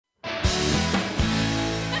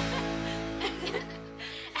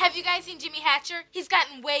Have you guys seen Jimmy Hatcher? He's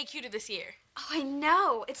gotten way cuter this year. Oh, I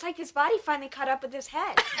know. It's like his body finally caught up with his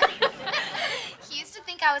head. He used to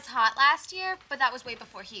think I was hot last year, but that was way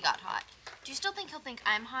before he got hot. Do you still think he'll think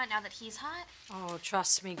I'm hot now that he's hot? Oh,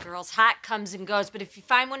 trust me, girls. Hot comes and goes, but if you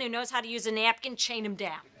find one who knows how to use a napkin, chain him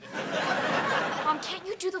down. Mom, can't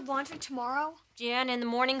you do the laundry tomorrow? Yeah, and in the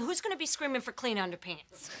morning, who's going to be screaming for clean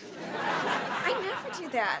underpants? I never do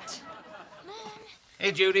that.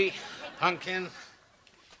 Hey, Judy. Pumpkin.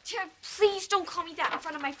 Dad, please don't call me that in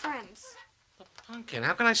front of my friends. Pumpkin?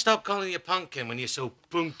 How can I stop calling you Pumpkin when you're so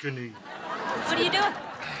pumpkin-y? What are you doing?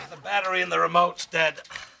 The battery in the remote's dead.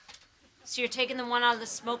 So you're taking the one out of the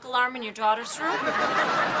smoke alarm in your daughter's room?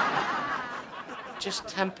 Just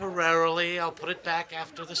temporarily. I'll put it back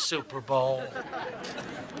after the Super Bowl.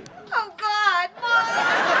 Oh, God, Mom!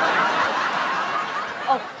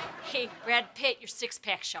 Oh, hey, Brad Pitt, your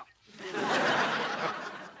six-pack show.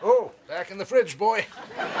 Oh, back in the fridge, boy.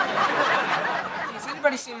 Has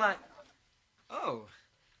anybody seen my... Oh,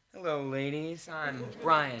 hello, ladies. I'm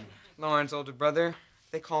Brian, Lauren's older brother.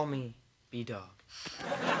 They call me B-Dog.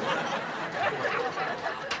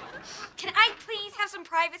 Can I please have some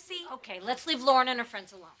privacy? Okay, let's leave Lauren and her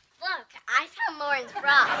friends alone. Look, I found Lauren's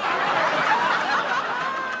bra.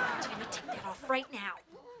 Tina, take that off right now.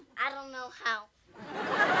 I don't know how.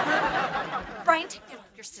 Brian, take that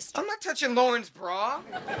off your sister. I'm not touching Lauren's bra.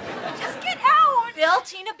 Just get out! Bill,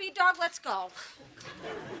 Tina, B-Dog, let's go.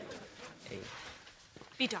 Hey.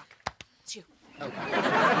 B-Dog, it's you.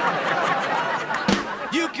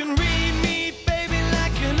 You can read me, baby,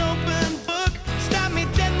 like an open book. Stop me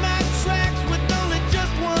dead in my tracks with only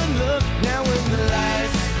just one look. Now when the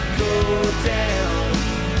lights go down,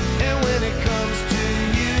 and when it comes to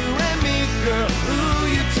you and me, girl, ooh,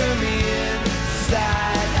 you turn me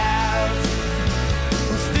inside out.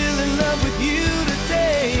 I'm still in love with you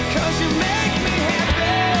today, 'cause you make me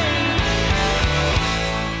happy.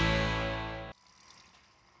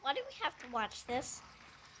 Why do we have to watch this?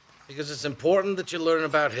 Because it's important that you learn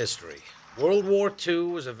about history. World War II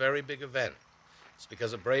was a very big event. It's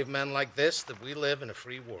because of brave men like this that we live in a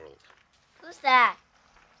free world. Who's that?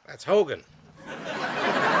 That's Hogan.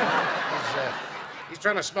 He's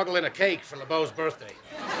trying to smuggle in a cake for LeBeau's birthday.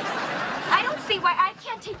 I don't see why I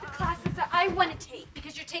can't take the classes that I want to take.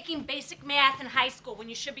 Because you're taking basic math in high school when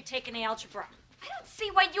you should be taking algebra. I don't see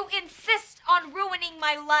why you insist on ruining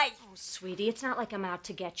my life. Oh, sweetie, it's not like I'm out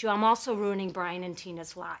to get you. I'm also ruining Brian and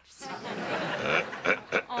Tina's lives.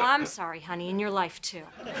 Oh, I'm sorry, honey, in your life, too.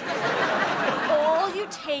 All you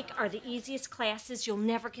take are the easiest classes, you'll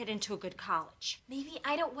never get into a good college. Maybe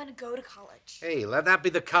I don't want to go to college. Hey, let that be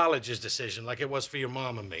the college's decision, like it was for your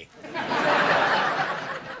mom and me.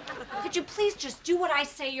 Could you please just do what I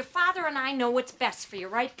say? Your father and I know what's best for you,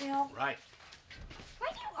 right, Bill? Right. Why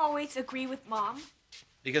do you always agree with Mom?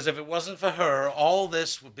 Because if it wasn't for her, all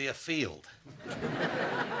this would be a field.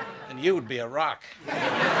 And you would be a rock.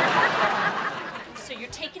 So you're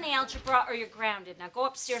taking algebra or you're grounded. Now go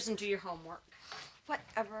upstairs and do your homework.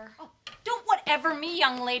 Whatever. Oh, don't whatever me,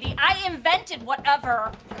 young lady. I invented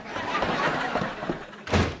whatever.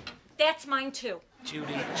 That's mine, too.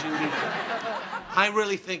 Judy, I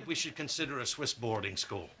really think we should consider a Swiss boarding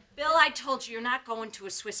school. Bill, I told you, you're not going to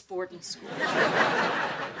a Swiss boarding school.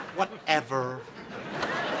 Whatever.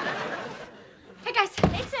 Hey, guys.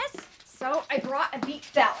 Hey, sis. So I brought a beet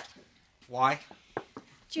salad. Why?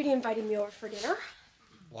 Judy invited me over for dinner.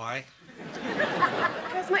 Why?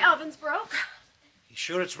 Because my oven's broke. You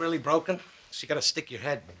sure it's really broken? So you gotta stick your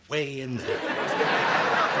head way in there.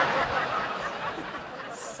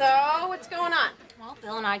 So, what's going on? Well,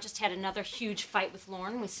 Bill and I just had another huge fight with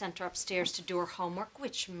Lauren. We sent her upstairs to do her homework,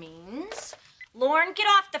 which means... Lauren, get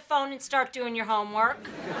off the phone and start doing your homework.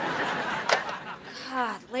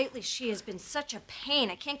 God, lately she has been such a pain.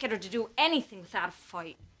 I can't get her to do anything without a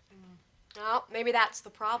fight. Well, maybe that's the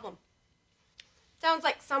problem. Sounds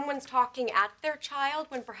like someone's talking at their child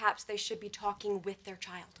when perhaps they should be talking with their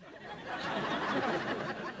child.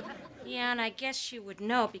 Yeah, and I guess you would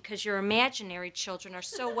know because your imaginary children are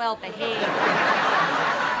so well behaved.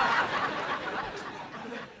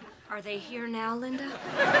 Are they here now, Linda?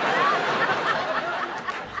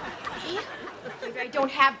 Maybe I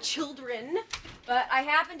don't have children, but I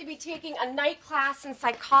happen to be taking a night class in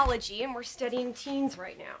psychology, and we're studying teens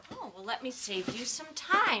right now. Oh, well, let me save you some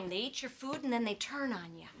time. They eat your food, and then they turn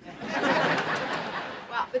on you.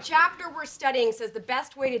 Well, the chapter we're studying says the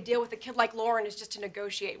best way to deal with a kid like Lauren is just to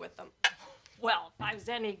negotiate with them. Well, if I was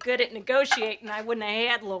any good at negotiating, I wouldn't have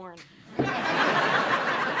had Lauren. Well,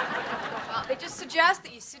 they just suggest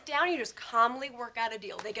that you sit down and you just calmly work out a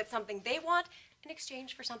deal. They get something they want in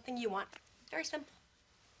exchange for something you want. Very simple.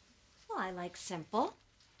 Well, I like simple.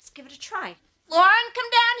 Let's give it a try. Lauren, come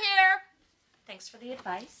down here. Thanks for the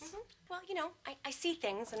advice. Well, you know, I see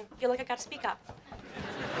things and feel like I gotta speak up.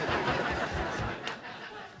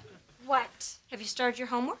 What? Have you started your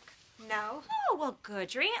homework? No. Oh, well,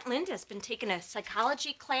 good. Your Aunt Linda's been taking a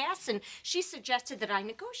psychology class, and she suggested that I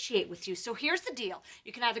negotiate with you. So here's the deal.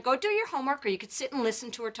 You can either go do your homework, or you could sit and listen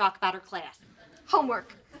to her talk about her class.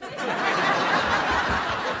 Homework.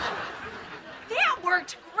 That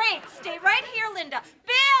worked great. Stay right here, Linda.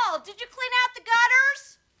 Bill, did you clean out the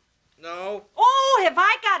gutters? No. Oh, have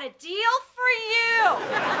I got a deal for you?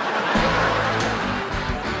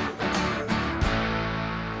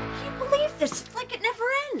 I can't believe this. It's like it never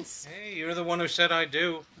ends. Hey, you're the one who said I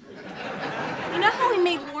do. You know how we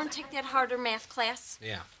made Lauren take that harder math class?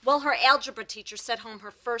 Yeah. Well, her algebra teacher sent home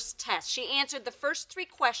her first test. She answered the first 3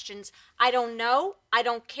 questions. I don't know. I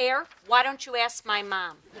don't care. Why don't you ask my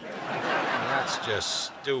mom? That's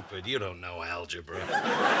just stupid. You don't know algebra.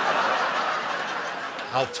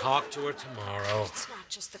 I'll talk to her tomorrow. It's not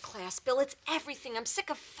just the class, Bill. It's everything. I'm sick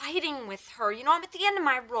of fighting with her. You know, I'm at the end of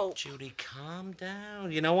my rope. Judy, calm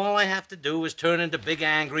down. You know, all I have to do is turn into big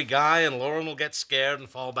angry guy, and Lauren will get scared and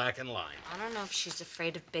fall back in line. I don't know if she's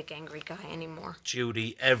afraid of big angry guy anymore.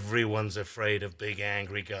 Judy, everyone's afraid of big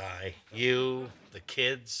angry guy. You, the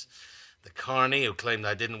kids, the carny who claimed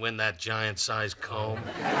I didn't win that giant-sized comb.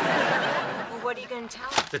 Well, what are you going to tell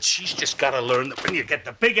her? That she's just got to learn that when you get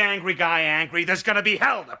the big angry guy angry, there's going to be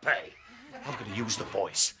hell to pay. I'm going to use the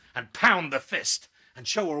voice and pound the fist and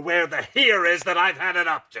show her where the here is that I've had it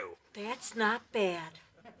up to. That's not bad.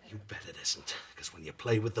 You bet it isn't, because when you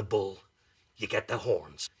play with the bull, you get the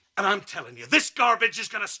horns. And I'm telling you, this garbage is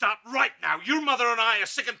going to stop right now. Your mother and I are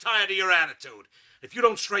sick and tired of your attitude. If you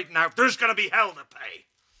don't straighten out, there's going to be hell to pay.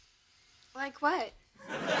 Like what?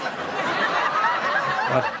 What?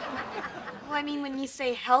 Well, I mean, when you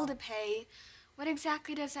say hell to pay, what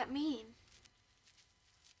exactly does that mean?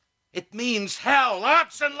 It means hell,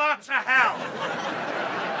 lots and lots of hell.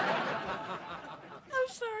 I'm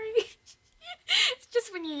sorry. It's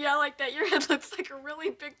just when you yell like that, your head looks like a really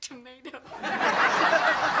big tomato.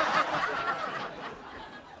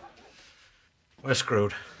 We're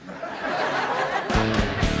screwed.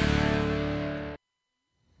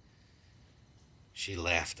 She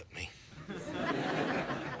laughed at me.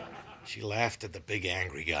 She laughed at the big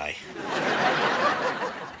angry guy.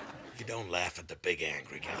 You don't laugh at the big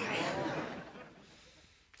angry guy.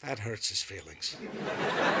 That hurts his feelings.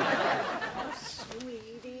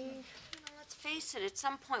 Sweetie. Let's face it, at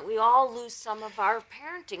some point we all lose some of our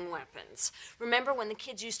parenting weapons. Remember when the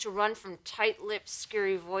kids used to run from tight-lipped,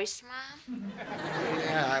 scary-voiced Mom?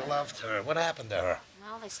 Yeah, I loved her. What happened to her?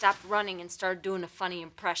 Well, they stopped running and started doing a funny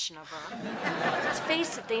impression of her. Let's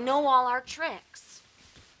face it, they know all our tricks.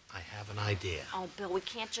 I have an idea. Oh, Bill, we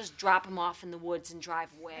can't just drop them off in the woods and drive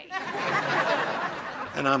away.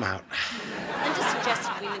 And I'm out. Linda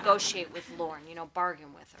suggested we negotiate with Lauren,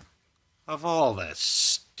 bargain with her. Of all that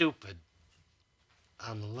stupid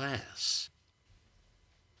unless.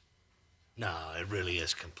 No, it really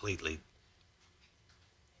is completely.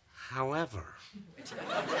 However.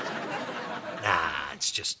 Nah,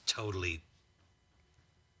 it's just totally.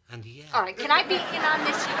 And yeah. All right, can I be in on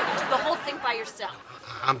this? You can do the whole thing by yourself.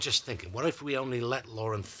 I'm just thinking, what if we only let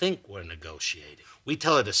Lauren think we're negotiating? We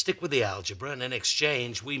tell her to stick with the algebra, and in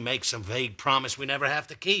exchange, we make some vague promise we never have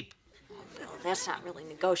to keep. Oh, Bill, that's not really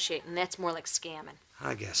negotiating. That's more like scamming.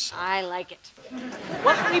 I guess so. I like it.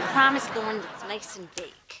 What can we promise Lauren that's nice and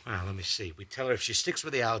vague? Well, let me see. We tell her if she sticks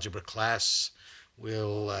with the algebra class,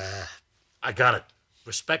 we'll, I got it.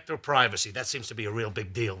 Respect her privacy. That seems to be a real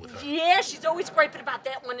big deal with her. Yeah, she's always griping about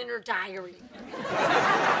that one in her diary. Did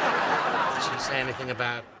she say anything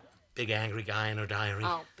about big angry guy in her diary?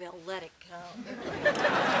 Oh, Bill, let it go.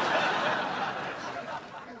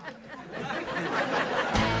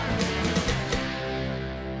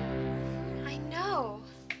 I know.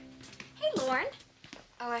 Hey, Lauren.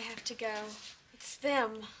 Oh, I have to go. It's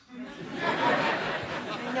them.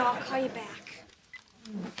 I know, I'll call you back.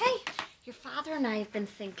 Hey, your father and I have been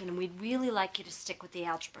thinking, and we'd really like you to stick with the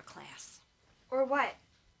algebra class. Or what?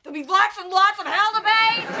 There'll be lots and lots of hell to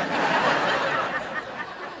pay.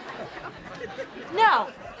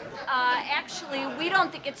 No. Actually, we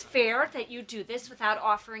don't think it's fair that you do this without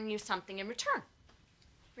offering you something in return.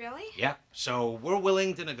 Really? Yeah, so we're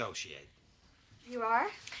willing to negotiate. You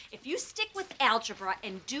are? If you stick with algebra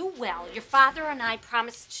and do well, your father and I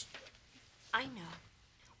promised. I know.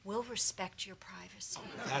 We'll respect your privacy.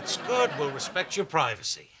 That's good. We'll respect your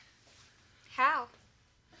privacy. How?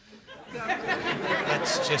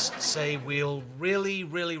 Let's just say we'll really,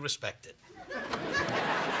 really respect it.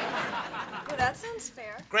 Well, that sounds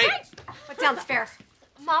fair. Great. What sounds fair?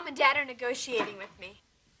 Mom and Dad are negotiating with me.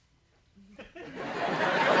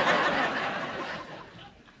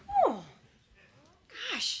 Oh,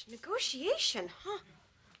 gosh, negotiation, huh?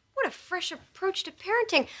 What a fresh approach to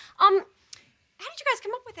parenting. How did you guys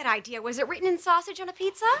come up with that idea? Was it written in sausage on a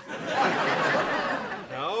pizza?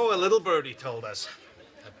 No, a little birdie told us.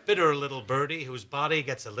 A bitter little birdie whose body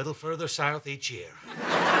gets a little further south each year.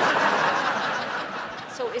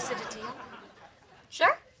 So is it a deal?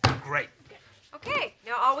 Sure. Great. Okay,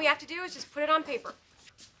 now all we have to do is just put it on paper.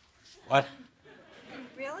 What?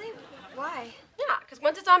 Really? Why? Yeah, because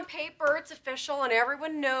once it's on paper, it's official and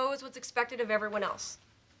everyone knows what's expected of everyone else.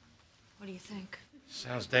 What do you think?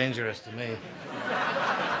 Sounds dangerous to me. We're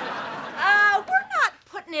not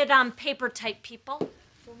putting it on paper type, people.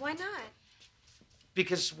 Well, why not?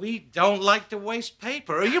 Because we don't like to waste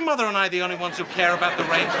paper. Are your mother and I the only ones who care about the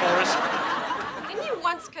rainforest? Didn't you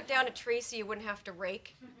once cut down a tree so you wouldn't have to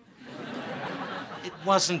rake? It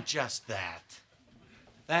wasn't just that.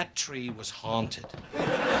 That tree was haunted.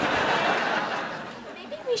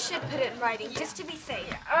 Maybe we should put it in writing just to be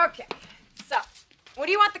safe. Okay, so what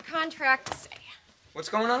do you want the contract to say? What's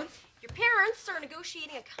going on? Your parents are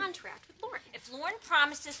negotiating a contract with Lauren. If Lauren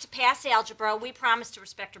promises to pass algebra, we promise to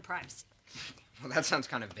respect her privacy. Well, that sounds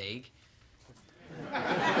kind of vague.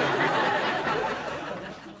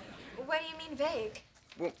 What do you mean vague?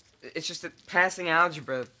 Well, it's just that passing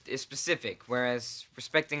algebra is specific, whereas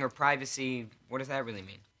respecting her privacy, what does that really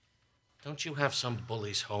mean? Don't you have some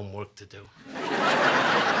bully's homework to do? He's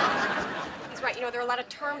right, you know, there are a lot of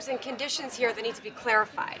terms and conditions here that need to be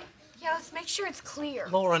clarified. Yeah, let's make sure it's clear.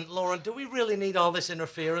 Lauren, do we really need all this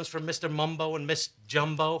interference from Mr. Mumbo and Miss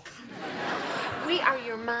Jumbo? We are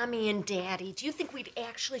your mommy and daddy. Do you think we'd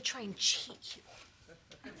actually try and cheat you?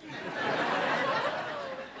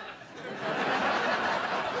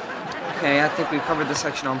 Okay, I think we've covered the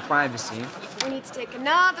section on privacy. We need to take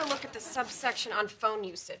another look at the subsection on phone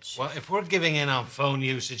usage. Well, if we're giving in on phone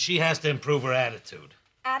usage, she has to improve her attitude.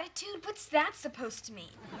 Attitude? What's that supposed to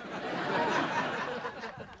mean?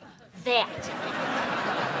 That.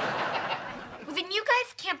 Well, then you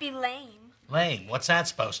guys can't be lame. Lame, what's that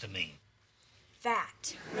supposed to mean? That.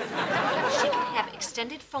 She can have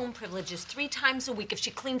extended phone privileges 3 times a week if she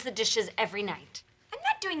cleans the dishes every night. I'm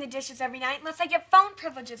not doing the dishes every night unless I get phone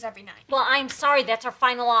privileges every night. Well, I'm sorry, that's our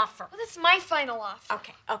final offer. Well, that's my final offer.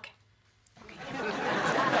 Okay.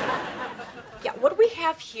 Yeah, what we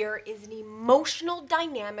have here is an emotional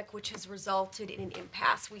dynamic which has resulted in an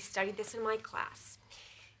impasse. We studied this in my class.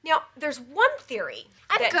 Now, there's one theory.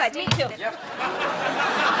 I'm good. Me too. Yep.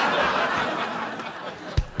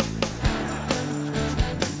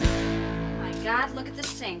 My God, look at the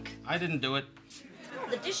sink. I didn't do it. Oh,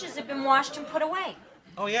 the dishes have been washed and put away.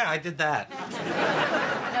 Oh, yeah, I did that.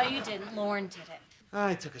 No, you didn't. Lauren did it.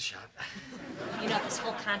 I took a shot. You know, this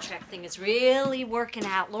whole contract thing is really working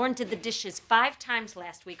out. Lauren did the dishes 5 times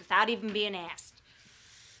last week without even being asked.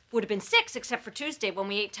 Would have been 6 except for Tuesday when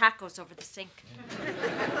we ate tacos over the sink.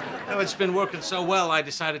 No, it's been working so well, I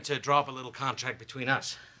decided to draw up a little contract between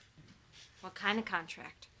us. What kind of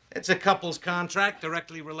contract? It's a couple's contract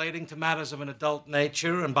directly relating to matters of an adult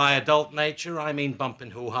nature, and by adult nature, I mean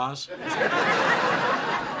bumping hoo-haws.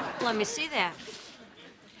 Let me see that.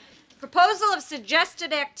 Proposal of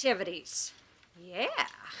suggested activities. Yeah.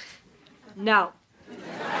 No.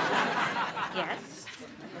 Yes.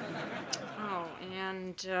 Oh,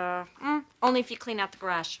 and, only if you clean out the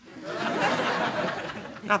garage.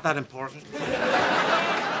 Not that important.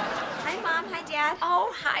 Hi, Mom. Hi, Dad.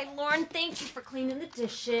 Oh, hi, Lauren. Thank you for cleaning the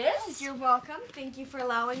dishes. You're welcome. Thank you for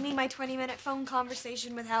allowing me my 20-minute phone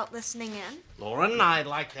conversation without listening in. Lauren, I'd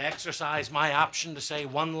like to exercise my option to say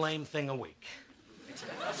one lame thing a week.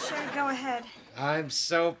 Sure, go ahead. I'm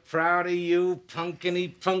so proud of you,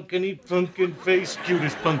 pumpkin face,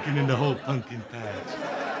 cutest pumpkin in the whole pumpkin patch.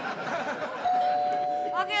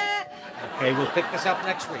 Okay. Okay, we'll pick this up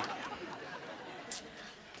next week.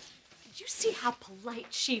 Did you see how polite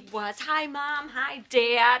she was? Hi, Mom. Hi,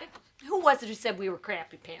 Dad. Who was it who said we were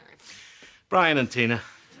crappy parents? Brian and Tina.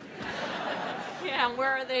 Yeah,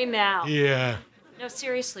 where are they now? Yeah. No,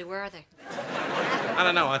 seriously, where are they? I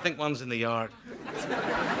don't know. I think one's in the yard.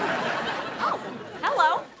 Oh,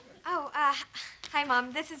 hello. Oh, hi,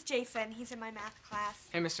 Mom. This is Jason. He's in my math class.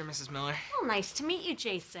 Hey, Mr. and Mrs. Miller. Oh, nice to meet you,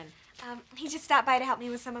 Jason. He just stopped by to help me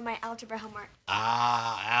with some of my algebra homework.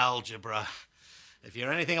 Ah, algebra. If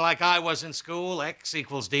you're anything like I was in school, X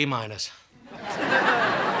equals D minus.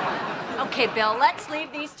 Okay, Bill, let's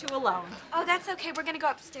leave these 2 alone. Oh, that's okay. We're gonna go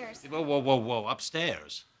upstairs. Whoa.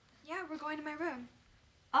 Upstairs? Yeah, we're going to my room.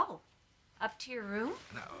 Oh, up to your room?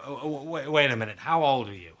 No, wait a minute. How old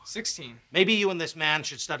are you? 16. Maybe you and this man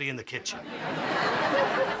should study in the kitchen.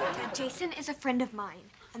 Jason is a friend of mine,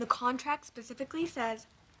 and the contract specifically says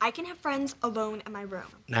I can have friends alone in my room.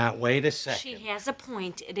 Now, wait a second. She has a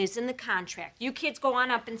point. It is in the contract. You kids go on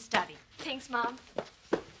up and study. Thanks, Mom.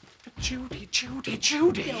 Judy. Bill,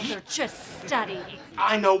 they're just studying.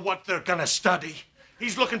 I know what they're gonna study.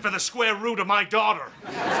 He's looking for the square root of my daughter.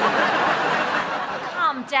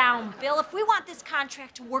 Calm down, Bill. If we want this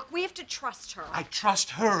contract to work, we have to trust her. I trust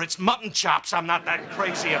her. It's mutton chops I'm not that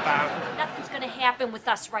crazy about. Nothing's gonna happen with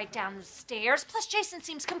us right down the stairs. Plus, Jason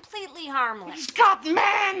seems completely harmless. He's got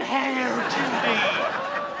man hair, Judy.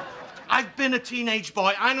 I've been a teenage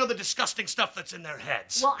boy. I know the disgusting stuff that's in their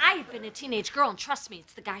heads. Well, I've been a teenage girl, and trust me,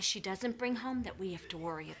 it's the guy she doesn't bring home that we have to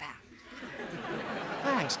worry about.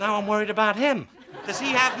 Thanks. Now I'm worried about him. Does he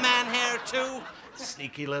have man hair, too?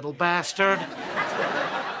 Sneaky little bastard.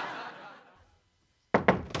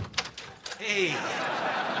 Hey.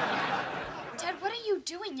 Dad, what are you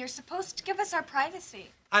doing? You're supposed to give us our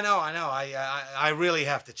privacy. I know. I really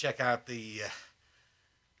have to check out the,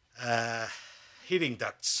 heating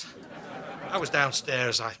ducts. I was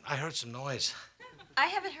downstairs. I heard some noise. I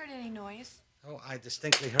haven't heard any noise. Oh, I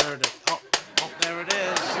distinctly heard it. Oh, there it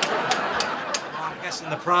is. Oh, I'm guessing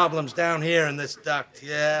the problem's down here in this duct.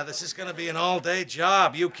 Yeah, this is gonna be an all-day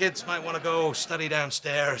job. You kids might want to go study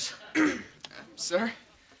downstairs. Sir?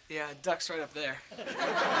 The duck's right up there.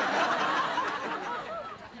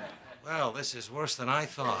 Well, this is worse than I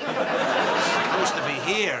thought. It's supposed to be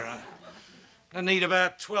here. I need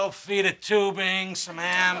about 12 feet of tubing, some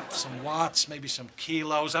amps, some watts, maybe some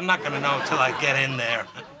kilos. I'm not gonna know till I get in there.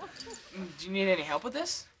 Do you need any help with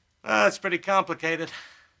this? It's pretty complicated.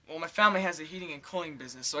 Well, my family has a heating and cooling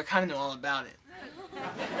business, so I kind of know all about it.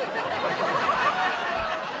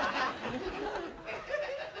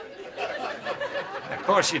 Of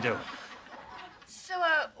course you do. So,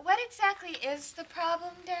 what exactly is the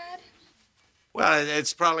problem, Dad? Well,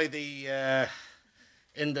 it's probably the,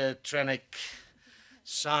 endotrenic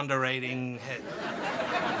sonderating.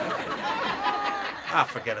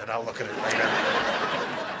 Forget it. I'll look at it later.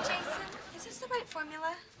 Jason, is this the right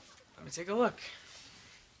formula? Let me take a look.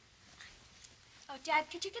 Oh, Dad,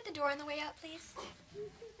 could you get the door on the way out, please?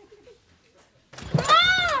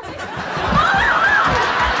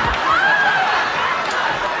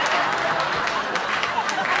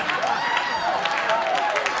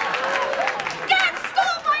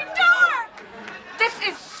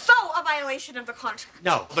 Violation of the contract.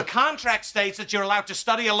 No, the contract states that you're allowed to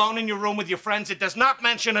study alone in your room with your friends. It does not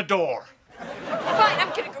mention a door. Fine, I'm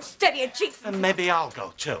gonna go study at Jason's. And maybe I'll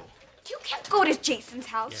go, too. You can't go to Jason's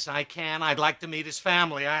house. Yes, I can. I'd like to meet his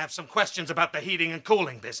family. I have some questions about the heating and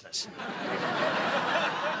cooling business.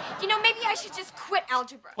 You know, maybe I should just quit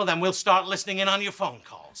algebra. Well, then we'll start listening in on your phone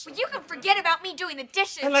calls. Well, you can forget about me doing the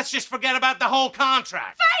dishes. And let's just forget about the whole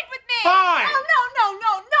contract. Fine with me! Fine!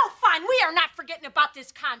 No, fine. We are not forgetting about this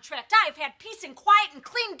contract. I have had peace and quiet and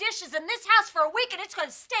clean dishes in this house for a week, and it's going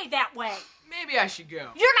to stay that way. Maybe I should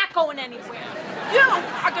go. You're not going anywhere. You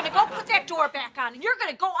are going to go put that door back on, and you're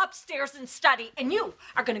going to go upstairs and study. And you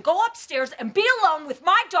are going to go upstairs and be alone with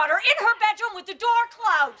my daughter in her bedroom with the door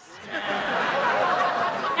closed.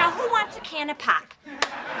 Now, who wants a can of pop?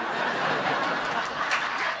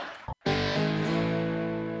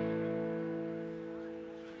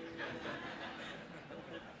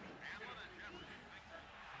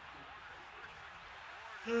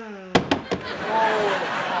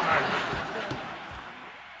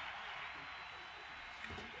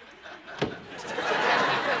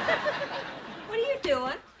 What are you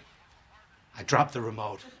doing? I dropped the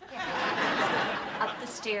remote. Up the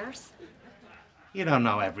stairs. You don't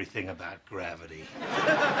know everything about gravity. But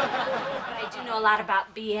I do know a lot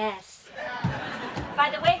about BS. By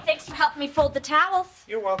the way, thanks for helping me fold the towels.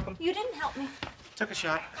 You're welcome. You didn't help me. Took a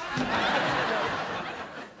shot. Your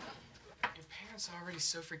parents are already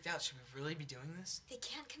so freaked out. Should we really be doing this? They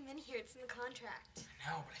can't come in here. It's in the contract. I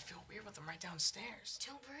know, but I feel weird with them right downstairs.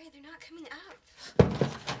 Don't worry, they're not coming up.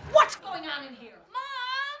 What's going on in here?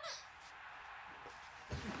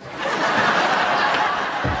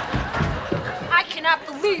 I cannot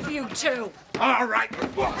believe you two. All right.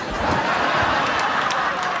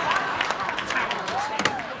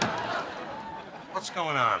 What's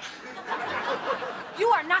going on? You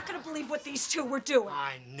are not going to believe what these two were doing.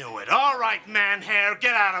 I knew it. All right, man hair,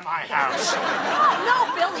 get out of my house. Oh,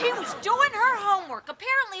 no, Bill, he was doing her homework.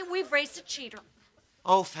 Apparently, we've raised a cheater.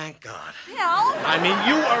 Oh, thank God. Bill? I mean,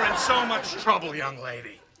 you are in so much trouble, young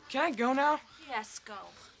lady. Can I go now? Yes, go.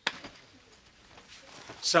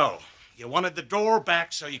 So, you wanted the door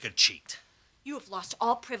back so you could cheat. You have lost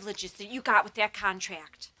all privileges that you got with that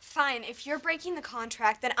contract. Fine, if you're breaking the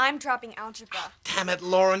contract, then I'm dropping algebra. Damn it,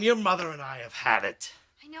 Lauren, your mother and I have had it.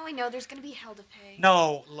 I I know. There's gonna be hell to pay.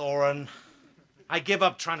 No, Lauren. I give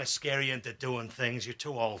up trying to scare you into doing things. You're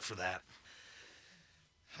too old for that.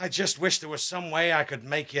 I just wish there was some way I could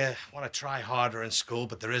make you want to try harder in school,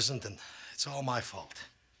 but there isn't, and it's all my fault.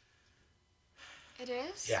 It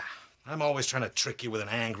is? Yeah. I'm always trying to trick you with an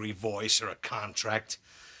angry voice or a contract,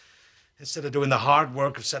 instead of doing the hard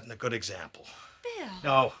work of setting a good example.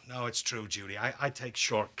 Bill. No, it's true, Judy. I take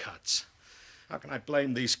shortcuts. How can I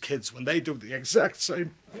blame these kids when they do the exact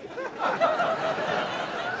same?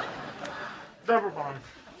 Never mind.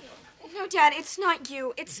 No, Dad, it's not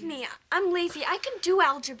you. It's me. I'm lazy. I can do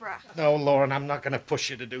algebra. No, Lauren, I'm not going to push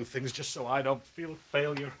you to do things just so I don't feel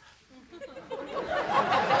failure.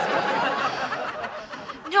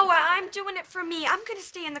 No, I'm doing it for me. I'm going to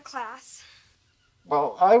stay in the class.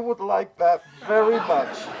 Well, I would like that very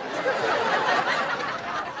much.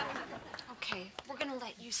 Okay, we're going to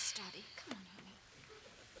let you study. Come on, honey.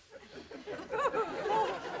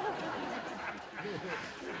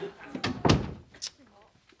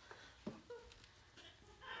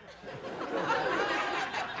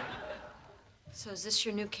 So is this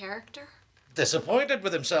your new character? Disappointed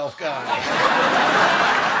with himself, guy.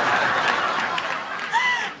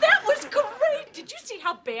 That was great. Did you see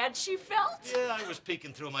how bad she felt? Yeah, I was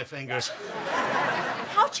peeking through my fingers.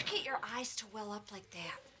 How'd you get your eyes to well up like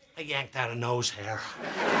that? I yanked out a nose hair.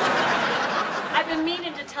 I've been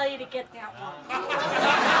meaning to tell you to get that one.